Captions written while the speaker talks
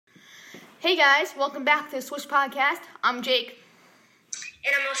Hey guys, welcome back to the Swish podcast. I'm Jake.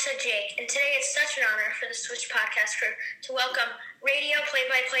 And I'm also Jake. And today it's such an honor for the Swish podcast crew to welcome radio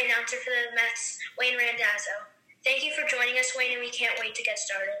play-by-play announcer for the Mets, Wayne Randazzo. Thank you for joining us, Wayne, and we can't wait to get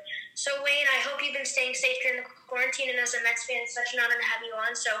started. So, Wayne, I hope you've been staying safe during the quarantine, and as a Mets fan, it's such an honor to have you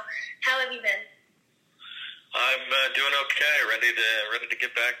on. So, how have you been? I'm doing okay. Ready to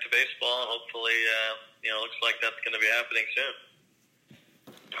get back to baseball. Hopefully, looks like that's going to be happening soon.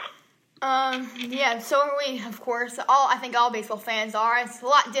 Yeah, so are we, of course. I think all baseball fans are. It's a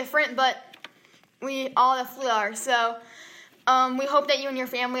lot different, but we all definitely are. So, we hope that you and your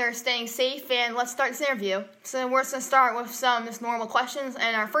family are staying safe, and let's start this interview. So we're just going to start with some just normal questions,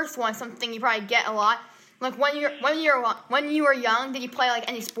 and our first one, something you probably get a lot. Like, when you were young, did you play, like,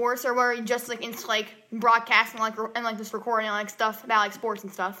 any sports, or were you just, like, into, like, broadcasting, and just recording, like, stuff about, like, sports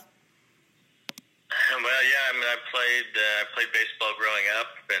and stuff? Well, yeah, I played baseball growing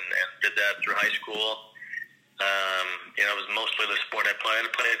up and did that through high school. It was mostly the sport I played.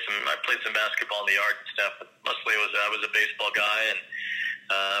 I played some basketball in the yard and stuff, but mostly I was a baseball guy and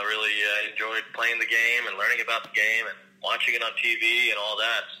really enjoyed playing the game and learning about the game and watching it on TV and all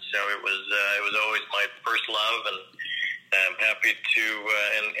that. So it was always my first love, and I'm happy to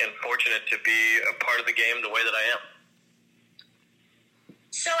and fortunate to be a part of the game the way that I am.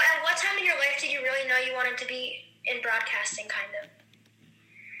 So at what time in your life did you really know you wanted to be in broadcasting, kind of?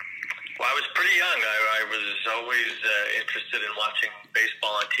 Well, I was pretty young. I was always interested in watching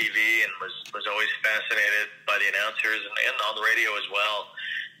baseball on TV and was always fascinated by the announcers and on the radio as well.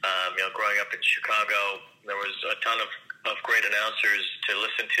 Growing up in Chicago, there was a ton of great announcers to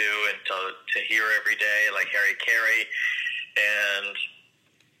listen to and to hear every day, like Harry Carey and,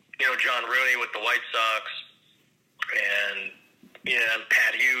 John Rooney with the White Sox and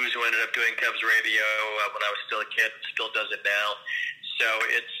Pat Hughes, who ended up doing Cubs radio when I was still a kid, still does it now. So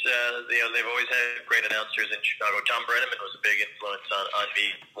it's they've always had great announcers in Chicago. Tom Brenneman was a big influence on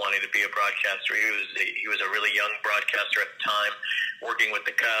me wanting to be a broadcaster. He was a really young broadcaster at the time, working with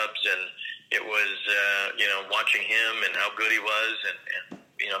the Cubs, and it was watching him and how good he was, and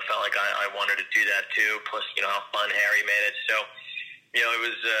felt like I wanted to do that too. Plus, how fun Harry made it. So it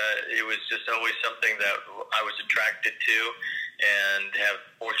was just always something that I was attracted to, and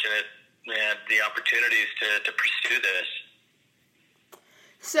had the opportunities to pursue this.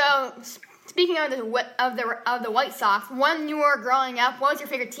 So, speaking of the White Sox, when you were growing up, what was your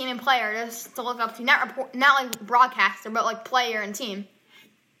favorite team and player just to look up to? Not like broadcaster, but like player and team.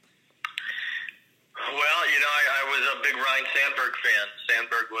 Well, I was a big Ryne Sandberg fan.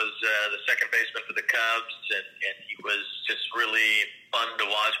 Sandberg was the second baseman for the Cubs, and he was just really fun to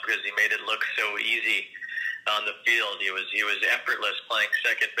watch because he made it look so easy on the field. He was effortless playing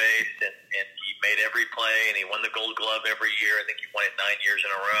second base, and he made every play, and he won the Gold Glove every year. I think he won it 9 years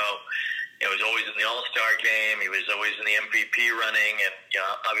in a row. He was always in the All-Star game. He was always in the MVP running, and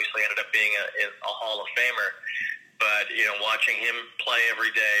obviously ended up being a Hall of Famer. But watching him play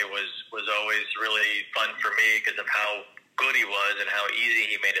every day was always really fun for me because of how good he was and how easy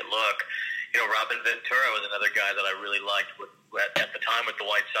he made it look. Robin Ventura was another guy that I really liked at the time with the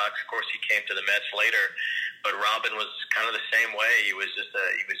White Sox. Of course, he came to the Mets later, but Robin was kind of the same way. He was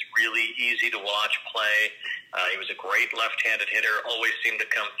really easy to watch play. He was a great left-handed hitter. Always seemed to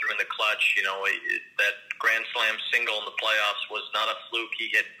come through in the clutch. That Grand Slam single in the playoffs was not a fluke. He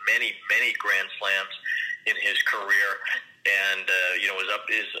hit many Grand Slams in his career, and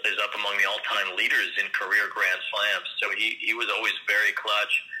is up among the all-time leaders in career Grand Slams. So he was always very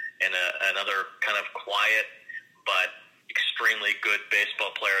clutch, and another kind of quiet but extremely good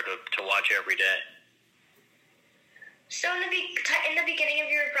baseball player to watch every day. So in the beginning of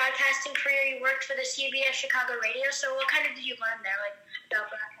your broadcasting career, you worked for the CBS Chicago radio. So what kind of did you learn there, like about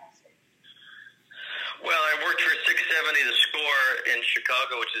broadcasting? Well, I worked for 670 The Score in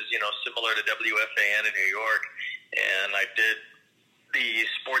Chicago, which is similar to WFAN in New York, and I did the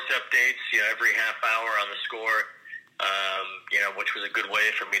sports updates every half hour on The Score. Which was a good way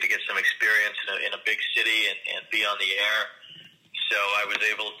for me to get some experience in a big city and be on the air. So I was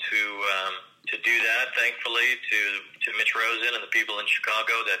able to do that, thankfully, to Mitch Rosen and the people in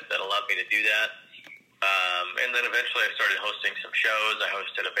Chicago that allowed me to do that. And then eventually I started hosting some shows. I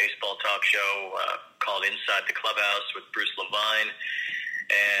hosted a baseball talk show called Inside the Clubhouse with Bruce Levine,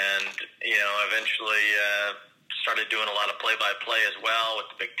 and eventually started doing a lot of play-by-play as well with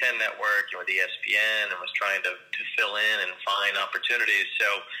the Big Ten Network, with ESPN, and was trying to fill in and find opportunities. So,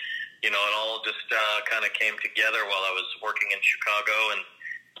 it all just kind of came together while I was working in Chicago, and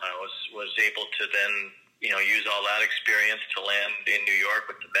I was able to then, use all that experience to land in New York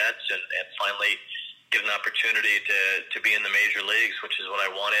with the Mets and finally get an opportunity to be in the major leagues, which is what I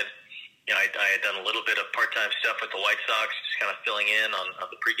wanted. I had done a little bit of part-time stuff with the White Sox, just kind of filling in on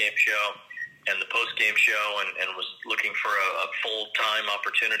the pregame show and the post-game show, and was looking for a full-time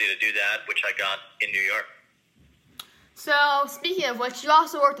opportunity to do that, which I got in New York. So, speaking of which, you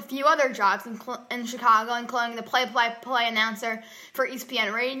also worked a few other jobs in Chicago, including the play-by-play announcer for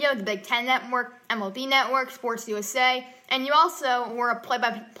ESPN Radio, the Big Ten Network, MLB Network, Sports USA, and you also were a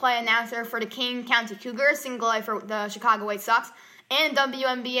play-by-play announcer for the Kane County Cougars, single A for the Chicago White Sox, and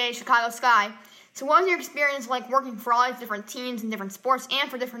WNBA Chicago Sky. So what was your experience like working for all these different teams and different sports and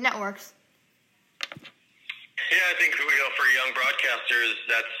for different networks? Yeah, I think for young broadcasters,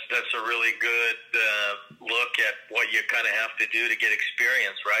 that's a really good look at what you kind of have to do to get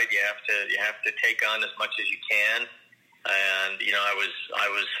experience, right? You have to take on as much as you can, and I was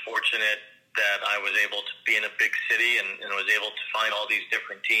fortunate that I was able to be in a big city and was able to find all these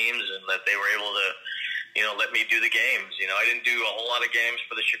different teams, and that they were able to let me do the games. I didn't do a whole lot of games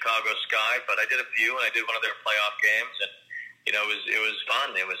for the Chicago Sky, but I did a few, and I did one of their playoff games, and it was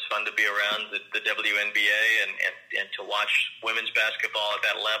fun. It was fun to be around the WNBA and to watch women's basketball at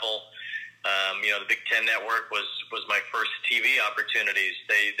that level. The Big Ten Network was my first TV opportunities.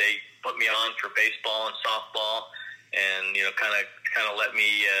 They put me on for baseball and softball, and kind of let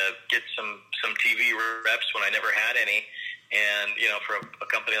me get some TV reps when I never had any. And for a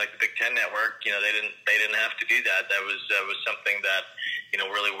company like the Big Ten Network, they didn't have to do that. That was something that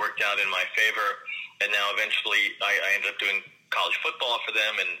really worked out in my favor. And now eventually I ended up doing college football for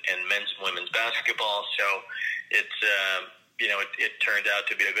them and men's and women's basketball. So it's it turned out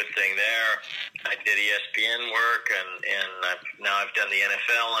to be a good thing there. I did ESPN work, and I've done the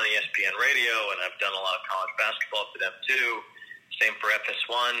NFL on ESPN Radio, and I've done a lot of college basketball for them too. Same for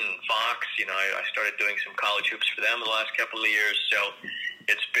FS1 and Fox. I started doing some college hoops for them the last couple of years. So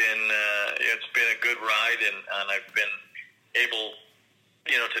it's been a good ride, and I've been able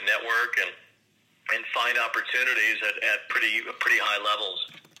to network and find opportunities at pretty high levels.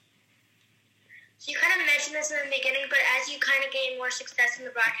 So you kind of mentioned this in the beginning, but as you kind of gained more success in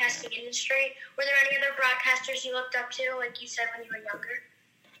the broadcasting industry, were there any other broadcasters you looked up to, like you said, when you were younger?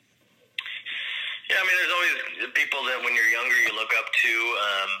 Yeah, there's always people that when you're younger you look up to,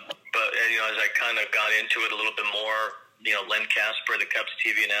 but as I kind of got into it a little bit more, Len Casper, the Cubs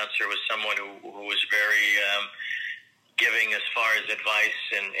TV announcer, was someone who was very giving as far as advice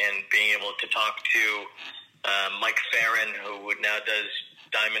and being able to talk to. Mike Farron, who now does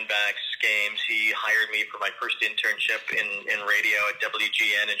Diamondbacks games, he hired me for my first internship in radio at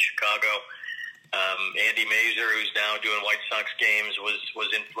WGN in Chicago. Andy Mazer, who's now doing White Sox games,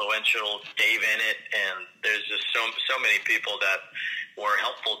 was influential. Dave Ennett, and there's just so many people that were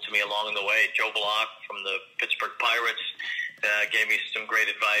helpful to me along the way. Joe Block from the Pittsburgh Pirates gave me some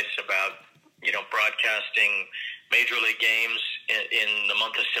great advice about broadcasting major league games in the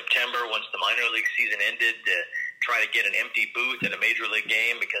month of September once the minor league season ended, to try to get an empty booth at a major league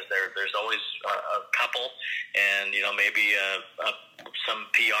game, because there's always a couple, and maybe some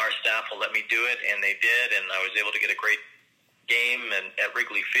PR staff will let me do it, and they did, and I was able to get a great game at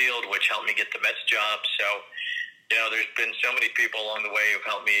Wrigley Field, which helped me get the Mets job. So there's been so many people along the way who've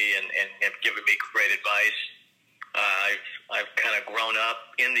helped me and have given me great advice. I've kind of grown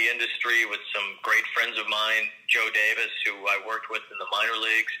up in the industry with some great friends of mine. Joe Davis, who I worked with in the minor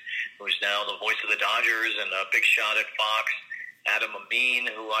leagues, who's now the voice of the Dodgers and a big shot at Fox. Adam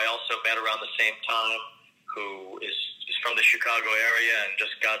Amin, who I also met around the same time, who is from the Chicago area and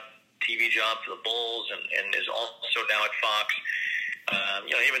just got a TV job for the Bulls and is also now at Fox.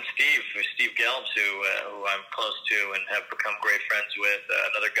 Even Steve Gelbs, who I'm close to and have become great friends with,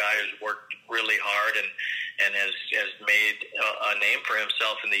 another guy who's worked really hard and has made a name for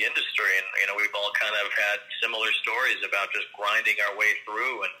himself in the industry. And we've all kind of had similar stories about just grinding our way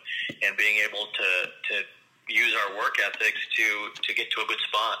through and being able to use our work ethics to get to a good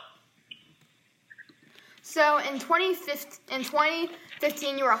spot. So in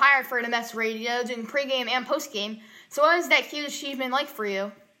 2015, you were hired for the Mets Radio doing pregame and postgame. So what was that huge achievement like for you?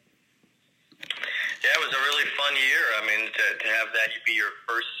 Yeah, it was a really fun year. To have that be your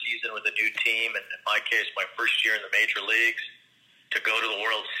first season with a new team, and in my case, my first year in the major leagues, to go to the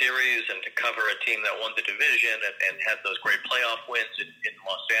World Series and to cover a team that won the division and had those great playoff wins in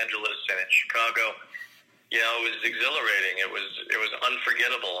Los Angeles and in Chicago. It was exhilarating. It was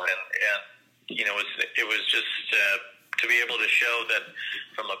unforgettable, and it was just to be able to show that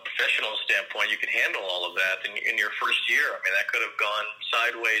from a professional standpoint, you can handle all of that in your first year. That could have gone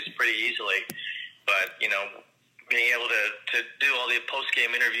sideways pretty easily, but being able to do all the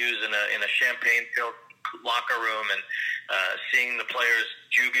post-game interviews in a champagne-filled locker room and seeing the players'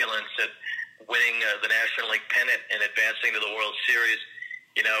 jubilance at winning the National League pennant and advancing to the World Series,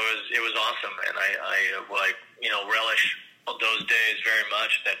 it was awesome, and I relish those days very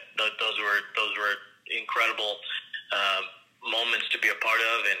much. Those were incredible moments to be a part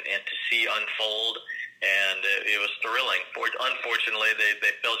of and to see unfold, and it was thrilling. Unfortunately,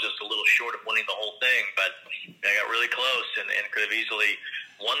 they fell just a little short of winning the whole thing, but they got really close and could have easily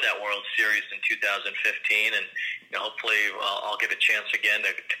won that World Series in 2015, and hopefully I'll get a chance again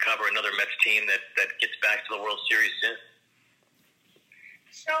to cover another Mets team that gets back to the World Series soon.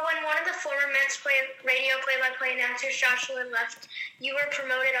 So when one of the former Mets radio play-by-play announcers, Joshua, left, you were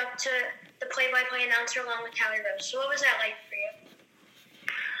promoted up to the play-by-play announcer along with Howie Rose. So what was that like for you?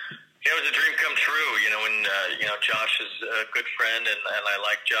 Yeah, it was a dream come true. When Josh is a good friend, and I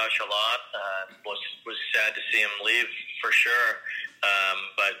like Josh a lot. Was sad to see him leave for sure.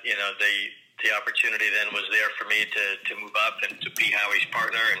 But the opportunity then was there for me to move up and to be Howie's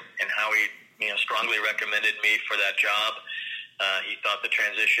partner, and Howie strongly recommended me for that job. He thought the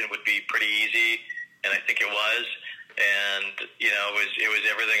transition would be pretty easy, and I think it was. And it was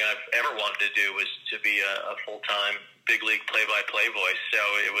everything I've ever wanted to do, was to be a full-time big league play-by-play voice. So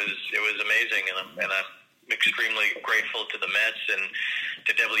it was amazing, and I'm extremely grateful to the Mets and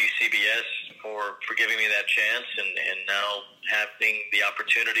to WCBS for giving me that chance, and now having the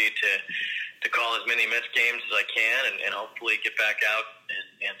opportunity to call as many Mets games as I can, and hopefully get back out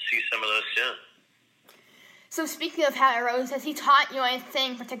and see some of those soon. So speaking of Howie Rose, has he taught you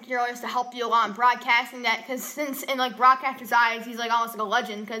anything particular to help you along broadcasting that? Because since in broadcasters' eyes, he's almost like a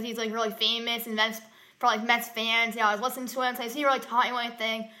legend because he's really famous and for Mets fans. They always listen to him. So has he really taught you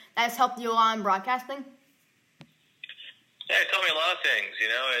anything that has helped you along broadcasting? Yeah, he taught me a lot of things.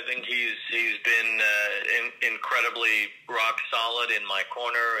 I think he's been incredibly rock solid in my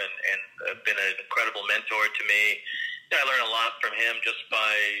corner and been an incredible mentor to me. I learn a lot from him just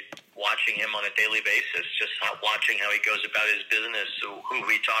by watching him on a daily basis, just watching how he goes about his business, who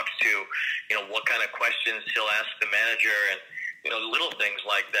he talks to, what kind of questions he'll ask the manager, and little things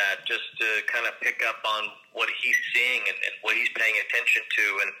like that, just to kind of pick up on what he's seeing and what he's paying attention to,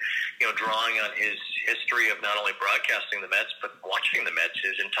 and drawing on his history of not only broadcasting the Mets but watching the Mets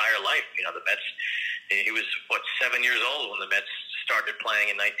his entire life. The Mets, he was 7 years old when the Mets started playing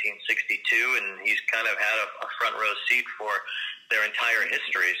in 1962, and he's kind of had a front row seat for their entire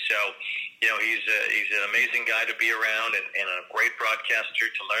history. So, he's an amazing guy to be around, and a great broadcaster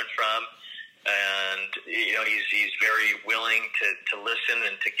to learn from. And he's very willing to listen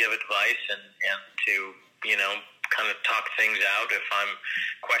and to give advice, and to kind of talk things out if I'm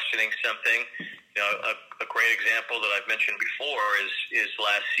questioning something. A great example that I've mentioned before is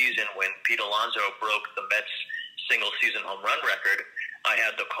last season when Pete Alonso broke the Mets single season home run record. I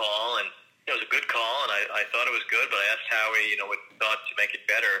had the call, and it was a good call, and I thought it was good, but I asked Howie, what he thought to make it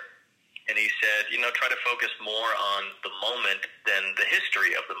better. And he said, try to focus more on the moment than the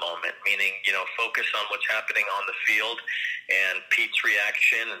history of the moment, meaning, focus on what's happening on the field and Pete's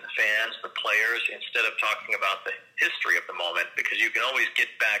reaction and the fans, the players, instead of talking about the history of the moment, because you can always get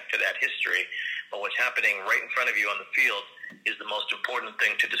back to that history. But what's happening right in front of you on the field is the most important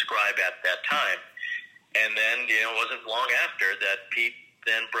thing to describe at that time. And then, it wasn't long after that Pete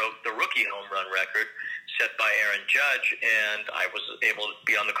then broke the rookie home run record set by Aaron Judge, and I was able to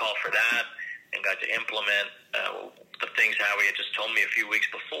be on the call for that and got to implement the things Howie had just told me a few weeks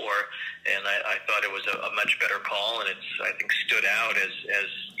before, and I thought it was a much better call, and it's, I think, stood out as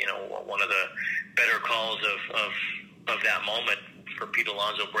one of the better calls of that moment for Pete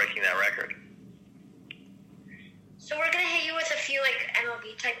Alonso breaking that record. So we're going to hit you with a few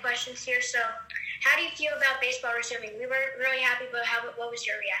MLB type questions here. So how do you feel about baseball resuming? We weren't really happy, but what was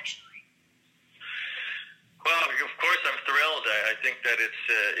your reaction like? Well, of course, I'm thrilled. I think that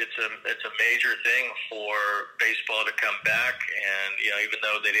it's a major thing for baseball to come back, and even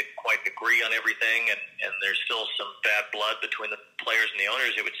though they didn't quite agree on everything, and there's still some bad blood between the players and the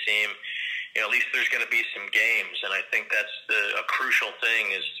owners, it would seem, at least there's going to be some games, and I think that's a crucial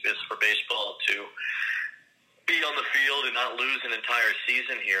thing is for baseball to be on the field and not lose an entire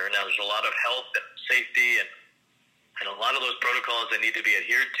season here. Now, there's a lot of health and safety and a lot of those protocols that need to be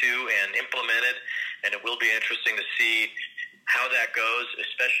adhered to and implemented, and it will be interesting to see how that goes,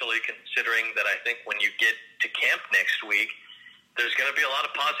 especially considering that I think when you get to camp next week, there's going to be a lot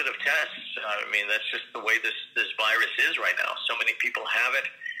of positive tests. I mean, that's just the way this virus is right now. So many people have it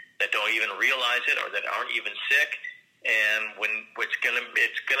that don't even realize it or that aren't even sick. And it's going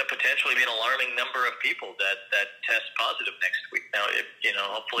to potentially be an alarming number of people that test positive next week. Now,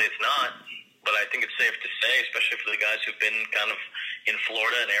 hopefully it's not, but I think it's safe to say, especially for the guys who've been kind of in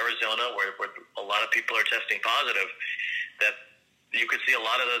Florida and Arizona, where a lot of people are testing positive, that you could see a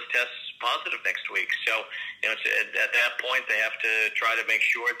lot of those tests positive next week. So, it's, at that point, they have to try to make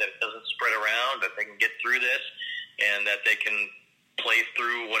sure that it doesn't spread around, that they can get through this, and that they can play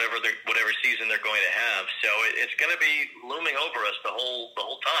through whatever season they're going to have. So it's going to be looming over us the whole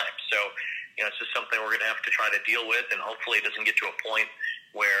time. So, it's just something we're going to have to try to deal with, and hopefully it doesn't get to a point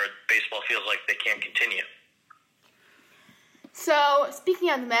where baseball feels like they can't continue. So, speaking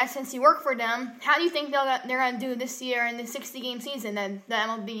of the Mets, since you work for them, how do you think they're going to do this year in the 60-game season that the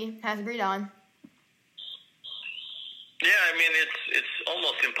MLB has agreed on? Yeah, I mean, it's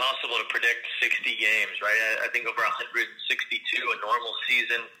almost impossible to predict 60 games, right? I think over 162, a normal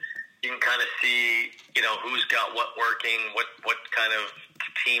season, you can kind of see, who's got what working, what kind of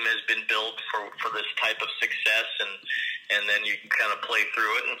team has been built for this type of success, and then you can kind of play through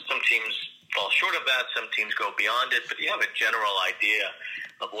it. And some teams fall short of that, some teams go beyond it, but you have a general idea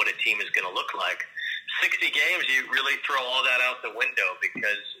of what a team is going to look like. 60 games, you really throw all that out the window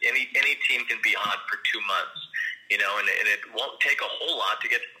because any team can be hot for 2 months, and it won't take a whole lot to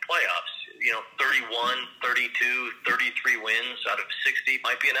get to the playoffs. 31, 32, 33 wins out of 60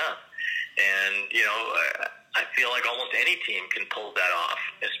 might be enough. And, I feel like almost any team can pull that off,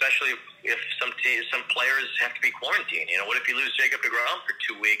 especially if some players have to be quarantined. What if you lose Jacob deGrom for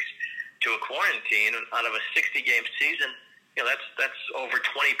 2 weeks to a quarantine out of a 60-game season? That's over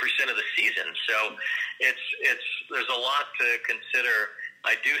 20% of the season. So there's a lot to consider.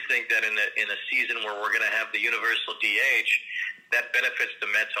 I do think that in a season where we're going to have the universal DH, that benefits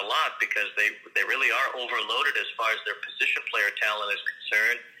the Mets a lot because they really are overloaded as far as their position player talent is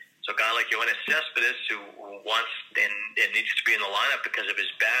concerned. So a guy like Yoenis Cespedes, who wants and needs to be in the lineup because of his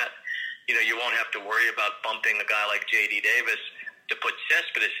bat, you won't have to worry about bumping a guy like J.D. Davis to put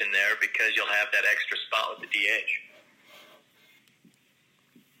Cespedes in there because you'll have that extra spot with the DH.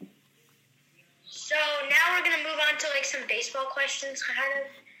 So now we're going to move on to, some baseball questions, kind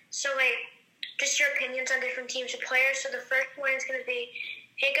of. So, just your opinions on different teams or players. So the first one is going to be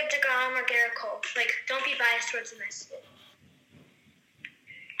Jacob deGrom or Garrett Cole. Don't be biased towards the Mets.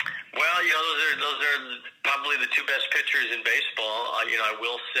 Well, those are probably the two best pitchers in baseball. I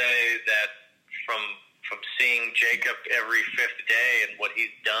will say that from seeing Jacob every fifth day and what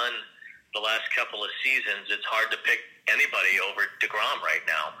he's done the last couple of seasons, it's hard to pick anybody over deGrom right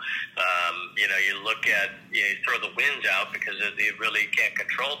now. You look at, you throw the wins out because you really can't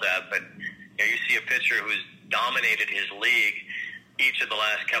control that, but you see a pitcher who's dominated his league each of the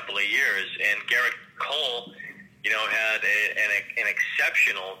last couple of years, and Garrett Cole, had an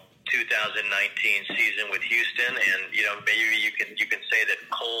exceptional 2019 season with Houston, and maybe you can say that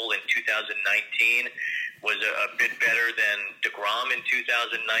Cole in 2019 was a bit better than deGrom in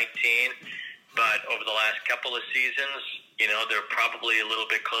 2019, but over the last couple of seasons, they're probably a little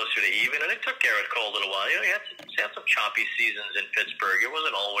bit closer to even, and it took Garrett Cole a little while. He had some choppy seasons in Pittsburgh. It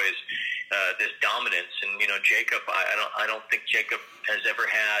wasn't always this dominance, and Jacob, I don't think Jacob has ever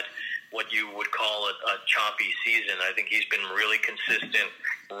had what you would call a choppy season. I think he's been really consistent,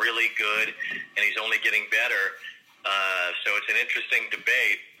 really good, and he's only getting better. So it's an interesting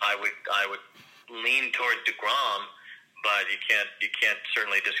debate. I would lean toward deGrom, but you can't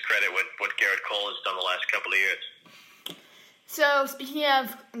certainly discredit what Garrett Cole has done the last couple of years. So, speaking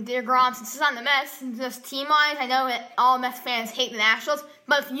of deGrom, since it's on the Mets, just team-wise, I know that all Mets fans hate the Nationals,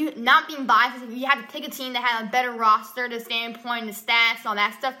 but if you, not being biased, if you had to pick a team that had a better roster, the standpoint, the stats, all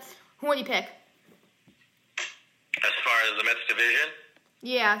that stuff, who would you pick? As far as the Mets division?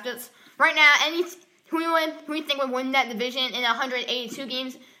 Yeah, just right now, who you think would win that division in 182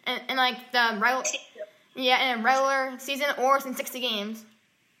 games in the regular, in a regular season or in 60 games?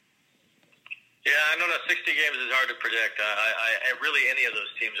 Yeah, I don't know. 60 games is hard to predict. I really, any of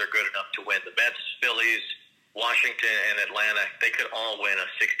those teams are good enough to win. The Mets, Phillies, Washington, and Atlanta, they could all win a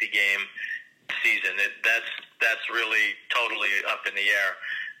 60-game season. That's really totally up in the air.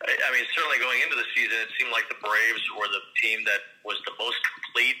 I mean, certainly going into the season, it seemed like the Braves were the team that was the most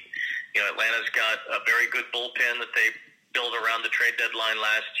complete. Atlanta's got a very good bullpen that they built around the trade deadline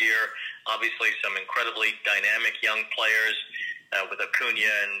last year. Obviously, some incredibly dynamic young players. With Acuna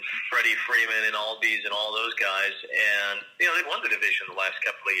and Freddie Freeman and Albies and all those guys. And, they've won the division the last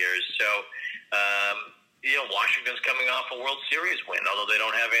couple of years. So, Washington's coming off a World Series win, although they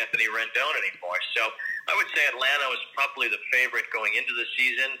don't have Anthony Rendon anymore. So I would say Atlanta was probably the favorite going into the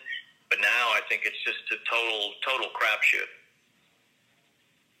season. But now I think it's just a total crapshoot.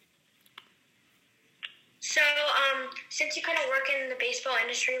 So, since you kind of work in the baseball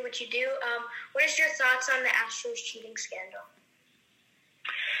industry, which you do, what is your thoughts on the Astros cheating scandal?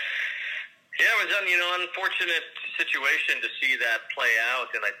 Yeah, it was an unfortunate situation to see that play out,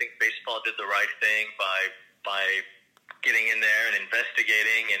 and I think baseball did the right thing by getting in there and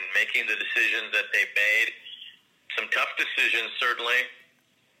investigating and making the decisions that they've made. Some tough decisions, certainly,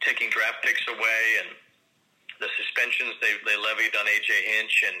 taking draft picks away and the suspensions they levied on A.J.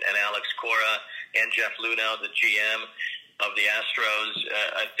 Hinch and Alex Cora and Jeff Luhnow, the GM of the Astros.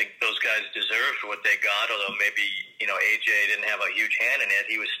 I think those guys deserved what they got, although maybe, A.J. didn't have a huge hand in it.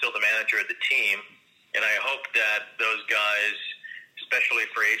 He was still the manager of the team. And I hope that those guys, especially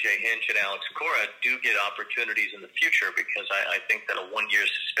for A.J. Hinch and Alex Cora, do get opportunities in the future, because I think that a one-year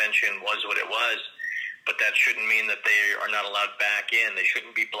suspension was what it was. But that shouldn't mean that they are not allowed back in. They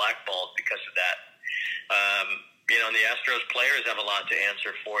shouldn't be blackballed because of that. And the Astros players have a lot to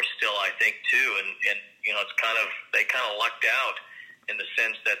answer for still, I think, too. And it's they kind of lucked out in the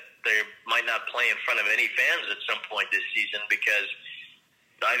sense that they might not play in front of any fans at some point this season, because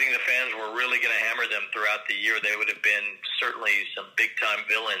I think the fans were really going to hammer them throughout the year. They would have been certainly some big-time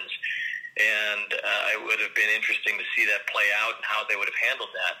villains, and it would have been interesting to see that play out and how they would have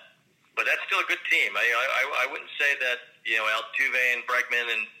handled that. But that's still a good team. I wouldn't say that, Altuve and Bregman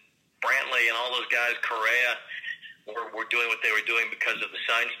and Brantley and all those guys, Correa, were doing what they were doing because of the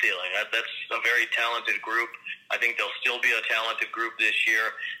sign stealing. That's a very talented group. I think they'll still be a talented group this year,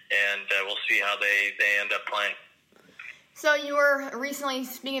 and we'll see how they end up playing. So you were recently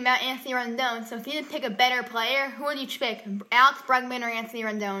speaking about Anthony Rendon. So if you had to pick a better player, who would you pick, Alex Bregman or Anthony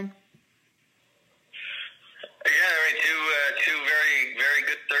Rendon? Yeah, two very, very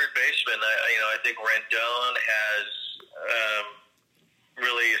good third basemen. I think Rendon has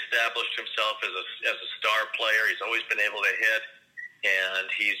really established himself as a star player. He's always been able to hit, and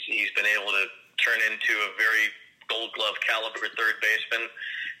he's been able to turn into a very Gold Glove caliber third baseman.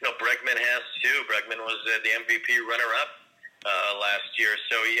 Bregman has too. Bregman was the MVP runner-up last year,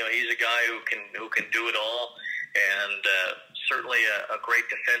 so he's a guy who can do it all, and certainly a great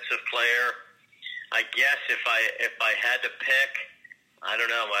defensive player. I guess if I had to pick, I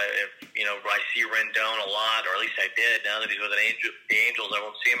don't know. I see Rendon a lot, or at least I did. Now that he's with the Angels, I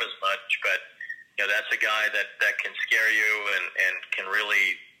won't see him as much. But that's a guy that can scare you and can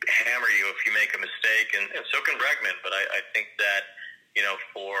really hammer you if you make a mistake, and so can Bregman. But I think that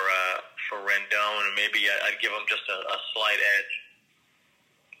for Rendon, maybe I'd give him just a slight edge.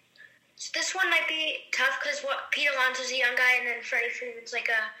 So this one might be tough because Pete Alonso's a young guy, and then Freddie Freeman's like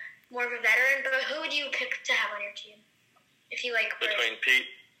more of a veteran. But who would you pick to have on your team if you like? Between Pete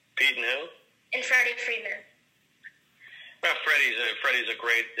and who? And Freddie Freeman. Well, Freddie's a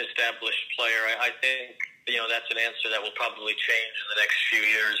great established player. I think that's an answer that will probably change in the next few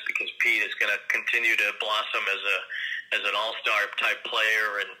years, because Pete is going to continue to blossom as an all-star type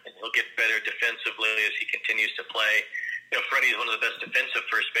player, and he'll get better defensively as he continues to play. Freddie is one of the best defensive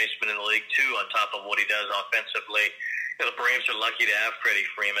first basemen in the league too, on top of what he does offensively. The Braves are lucky to have Freddie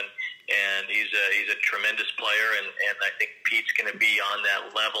Freeman, and he's a tremendous player, and I think Pete's going to be on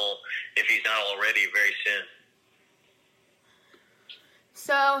that level, if he's not already, very soon.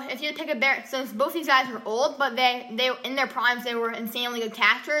 So if you pick a bear, so both these guys are old, but they in their primes they were insanely good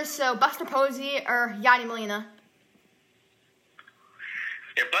catchers. So Buster Posey or Yadi Molina?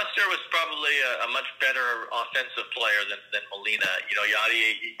 Yeah, Buster was probably a much better offensive player than Molina.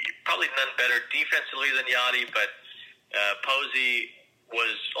 Yadi probably none better defensively than Yadi, but Posey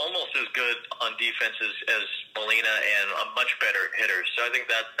was almost as good on defense as Molina, and a much better hitter. So I think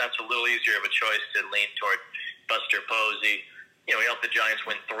that's a little easier of a choice to lean toward Buster Posey. He helped the Giants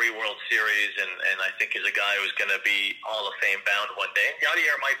win 3 World Series, and I think is a guy who's going to be Hall of Fame bound one day.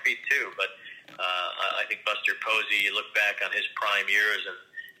 Yadier might be too, but I think Buster Posey, you look back on his prime years, and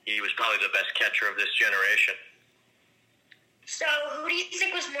he was probably the best catcher of this generation. So who do you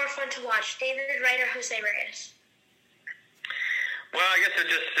think was more fun to watch, David Wright or Jose Reyes? Well, I guess it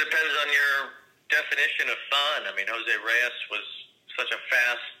just depends on your definition of fun. I mean, Jose Reyes was such a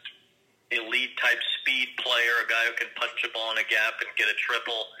fast, elite-type speed player, a guy who can punch a ball in a gap and get a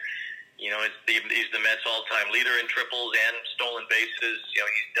triple. He's the Mets' all-time leader in triples and stolen bases.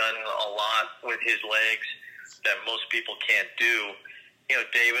 He's done a lot with his legs that most people can't do.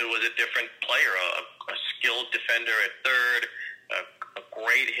 David was a different player, a skilled defender at third, a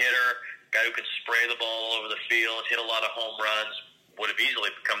great hitter, a guy who could spray the ball all over the field, hit a lot of home runs, would have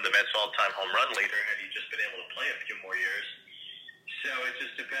easily become the Mets' all-time home run leader had he just been able to play a few more years. So it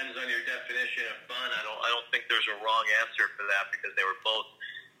just depends on your definition of fun. I don't think there's a wrong answer for that, because they were both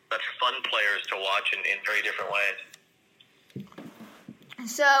such fun players to watch in very different ways.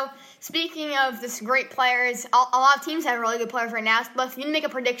 So, speaking of this great players, a lot of teams have really good players right now. But if you make a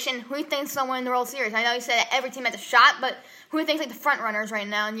prediction, who do you think is going to win the World Series? I know you said that every team has a shot, but who do you think is the front runners right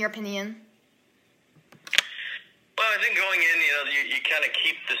now, in your opinion? Well, I think going in, you kind of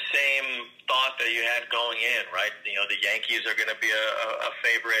keep the same thought that you had going in, right? The Yankees are going to be a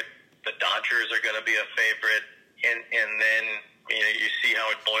favorite. The Dodgers are going to be a favorite. And then, you see how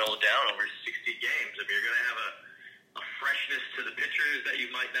it boils down over 60 games. I mean, you're going to have a freshness to the pitchers that you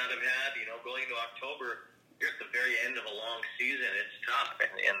might not have had. Going into October, you're at the very end of a long season. It's tough,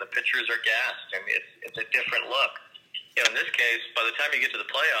 and the pitchers are gassed, and it's a different look. In this case, by the time you get to the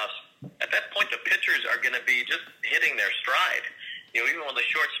playoffs, at that point, the pitchers are going to be just hitting their stride. Even with the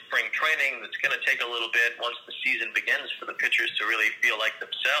short spring training, it's going to take a little bit once the season begins for the pitchers to really feel like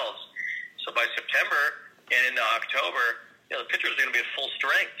themselves. So by September and into October, the pitchers are going to be at full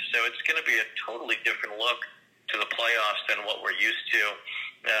strength. So it's going to be a totally different look to the playoffs than what we're used to.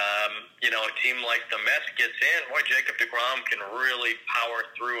 A team like the Mets gets in, boy, Jacob deGrom can really power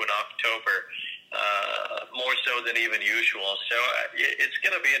through in October. More so than even usual. So it's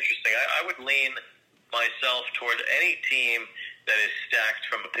going to be interesting. I would lean myself toward any team that is stacked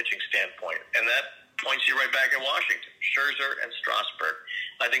from a pitching standpoint, and that points you right back at Washington, Scherzer and Strasburg.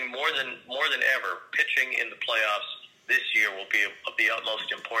 I think more than ever, pitching in the playoffs this year will be of the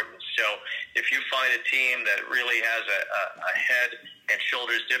utmost importance. So if you find a team that really has a head and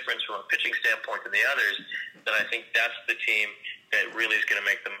shoulders difference from a pitching standpoint than the others, then I think that's the team that really is going to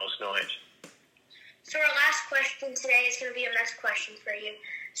make the most noise. So our last question today is going to be a Mets question for you.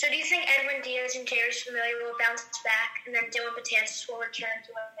 So do you think Edwin Diaz and Jerry Familiar will bounce back, and then Dylan Betances will return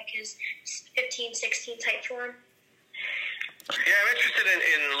to his 15-16 type form? Yeah, I'm interested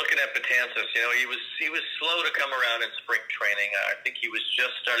in looking at Betances. He was slow to come around in spring training. I think he was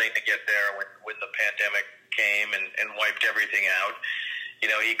just starting to get there when the pandemic came and wiped everything out.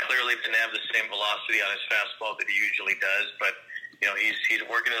 He clearly didn't have the same velocity on his fastball that he usually does, but he's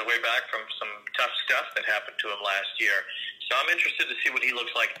working his way back from some tough stuff that happened to him last year. So I'm interested to see what he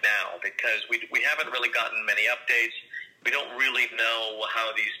looks like now, because we haven't really gotten many updates. We don't really know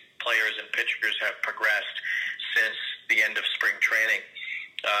how these players and pitchers have progressed since the end of spring training.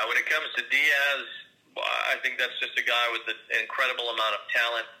 When it comes to Diaz, I think that's just a guy with an incredible amount of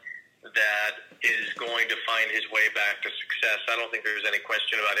talent that is going to find his way back to success. I don't think there's any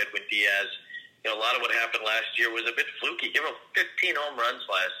question about Edwin Diaz. A lot of what happened last year was a bit fluky. He gave up 15 home runs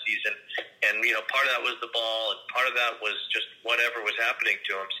last season, and part of that was the ball, and part of that was just whatever was happening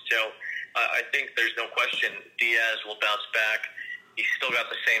to him. So I think there's no question Diaz will bounce back. He's still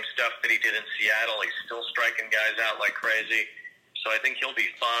got the same stuff that he did in Seattle. He's still striking guys out like crazy. So I think he'll be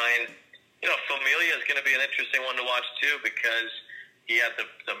fine. Familia is going to be an interesting one to watch too, because he had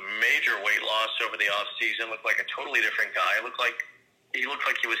the major weight loss over the offseason. Looked like a totally different guy. He looked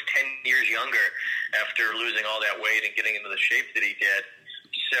like he was 10 years younger after losing all that weight and getting into the shape that he did.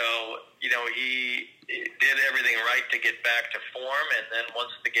 So, he did everything right to get back to form, and then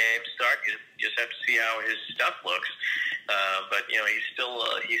once the games start, you just have to see how his stuff looks. But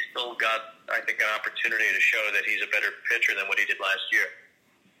he's still got, I think, an opportunity to show that he's a better pitcher than what he did last year.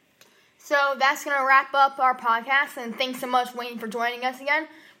 So that's going to wrap up our podcast, and thanks so much, Wayne, for joining us again.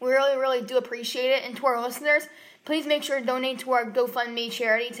 We really, really do appreciate it. And to our listeners, please make sure to donate to our GoFundMe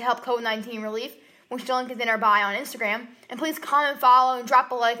charity to help COVID-19 relief, which the link is in our bio on Instagram. And please comment, follow, and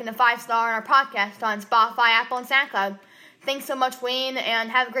drop a like and a 5-star on our podcast on Spotify, Apple, and SoundCloud. Thanks so much, Wayne,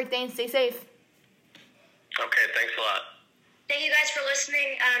 and have a great day and stay safe. Okay, thanks a lot. Thank you guys for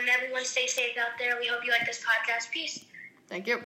listening. Everyone stay safe out there. We hope you like this podcast. Peace. Thank you.